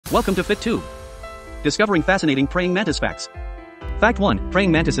Welcome to Fit2. Discovering fascinating praying mantis facts. Fact 1. Praying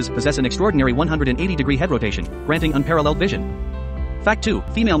mantises possess an extraordinary 180-degree head rotation, granting unparalleled vision. Fact 2.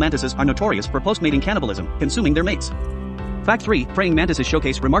 Female mantises are notorious for post-mating cannibalism, consuming their mates. Fact 3. Praying mantises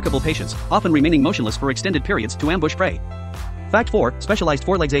showcase remarkable patience, often remaining motionless for extended periods to ambush prey. Fact 4. Specialized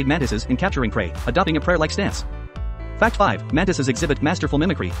forelegs aid mantises in capturing prey, adopting a prayer-like stance. Fact 5. Mantises exhibit masterful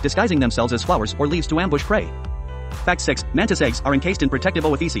mimicry, disguising themselves as flowers or leaves to ambush prey. Fact 6. Mantis eggs are encased in protective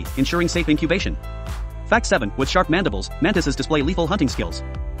OFEC, ensuring safe incubation. Fact 7. With sharp mandibles, mantises display lethal hunting skills.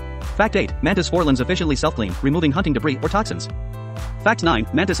 Fact 8. Mantis forelimbs efficiently self-clean, removing hunting debris or toxins. Fact 9.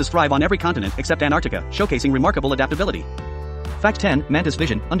 Mantises thrive on every continent except Antarctica, showcasing remarkable adaptability. Fact 10. Mantis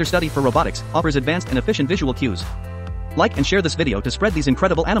vision, understudy for robotics, offers advanced and efficient visual cues. Like and share this video to spread these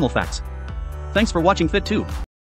incredible animal facts. Thanks for watching Fit2.